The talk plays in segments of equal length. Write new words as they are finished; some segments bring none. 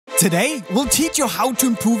Today, we'll teach you how to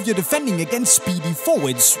improve your defending against speedy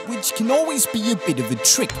forwards, which can always be a bit of a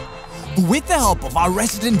trick. But with the help of our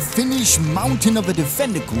resident Finnish mountain of a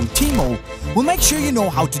defender called Timo, we'll make sure you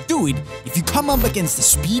know how to do it if you come up against a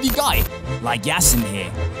speedy guy like Yasin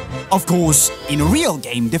here. Of course, in a real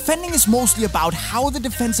game, defending is mostly about how the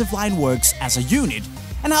defensive line works as a unit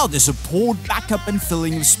and how the support, backup and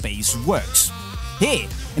filling of space works. Here,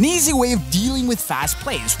 an easy way of dealing with fast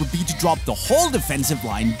players would be to drop the whole defensive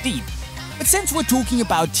line deep. But since we're talking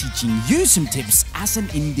about teaching you some tips as an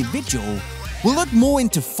individual, we'll look more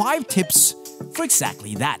into 5 tips for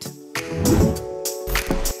exactly that.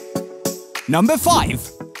 Number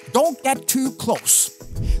 5. Don't get too close.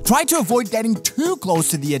 Try to avoid getting too close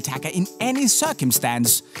to the attacker in any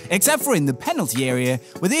circumstance, except for in the penalty area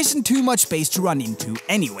where there isn't too much space to run into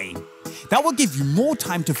anyway. That will give you more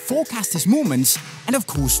time to forecast his movements and of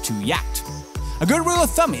course to react. A good rule of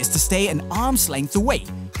thumb is to stay an arm's length away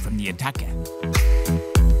from the attacker.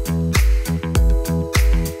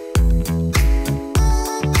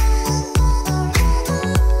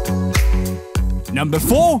 Number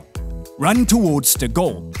 4. Run towards the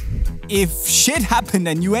goal. If shit happened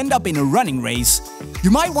and you end up in a running race,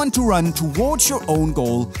 you might want to run towards your own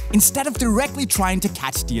goal instead of directly trying to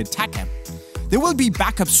catch the attacker. There will be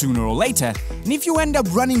backup sooner or later, and if you end up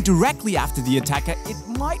running directly after the attacker,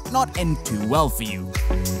 it might not end too well for you.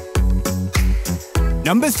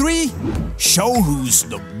 Number 3. Show who's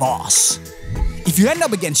the boss. If you end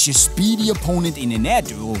up against your speedy opponent in an air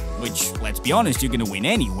duel, which, let's be honest, you're gonna win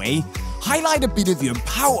anyway, highlight a bit of your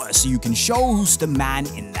power so you can show who's the man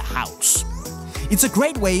in the house. It's a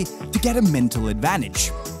great way to get a mental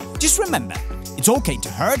advantage. Just remember, it's okay to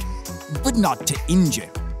hurt, but not to injure.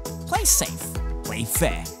 Play safe, play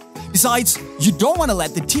fair. Besides, you don't want to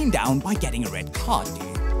let the team down by getting a red card, do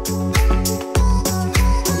you?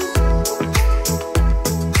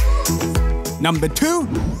 Number 2.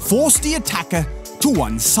 Force the attacker to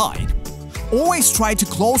one side. Always try to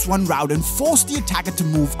close one route and force the attacker to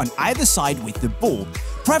move on either side with the ball,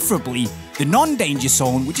 preferably the non-danger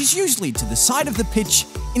zone, which is usually to the side of the pitch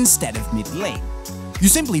instead of mid-lane. You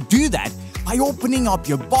simply do that by opening up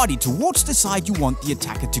your body towards the side you want the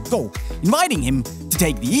attacker to go, inviting him to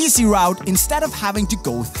take the easy route instead of having to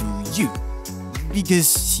go through you.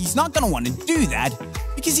 Because he's not gonna want to do that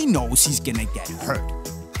because he knows he's gonna get hurt,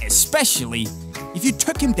 especially if you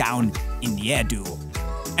took him down in the air duel.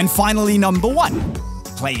 And finally, number 1,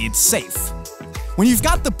 play it safe. When you've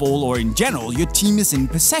got the ball or in general your team is in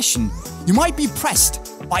possession, you might be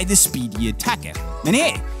pressed by the speedy attacker. And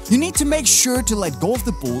here, you need to make sure to let go of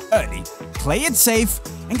the ball early, play it safe,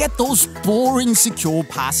 and get those boring secure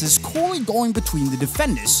passes coolly going between the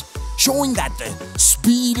defenders, showing that the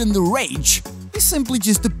speed and the rage is simply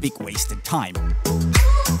just a big waste of time.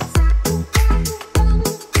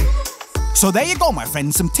 So there you go, my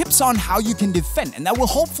friends, some tips on how you can defend, and that will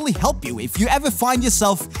hopefully help you if you ever find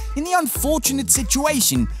yourself in the unfortunate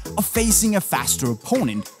situation of facing a faster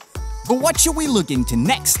opponent. But what should we look into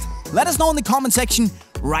next? Let us know in the comment section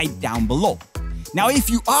right down below. Now, if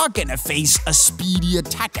you are gonna face a speedy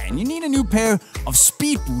attacker and you need a new pair of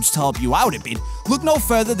speed boots to help you out a bit, look no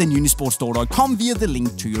further than unisportstore.com via the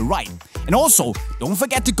link to your right. And also, don't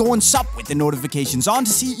forget to go and sub with the notifications on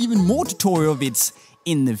to see even more tutorial vids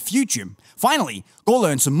in the future. Finally, go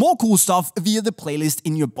learn some more cool stuff via the playlist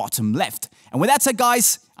in your bottom left. And with that said,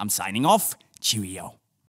 guys, I'm signing off. Cheerio.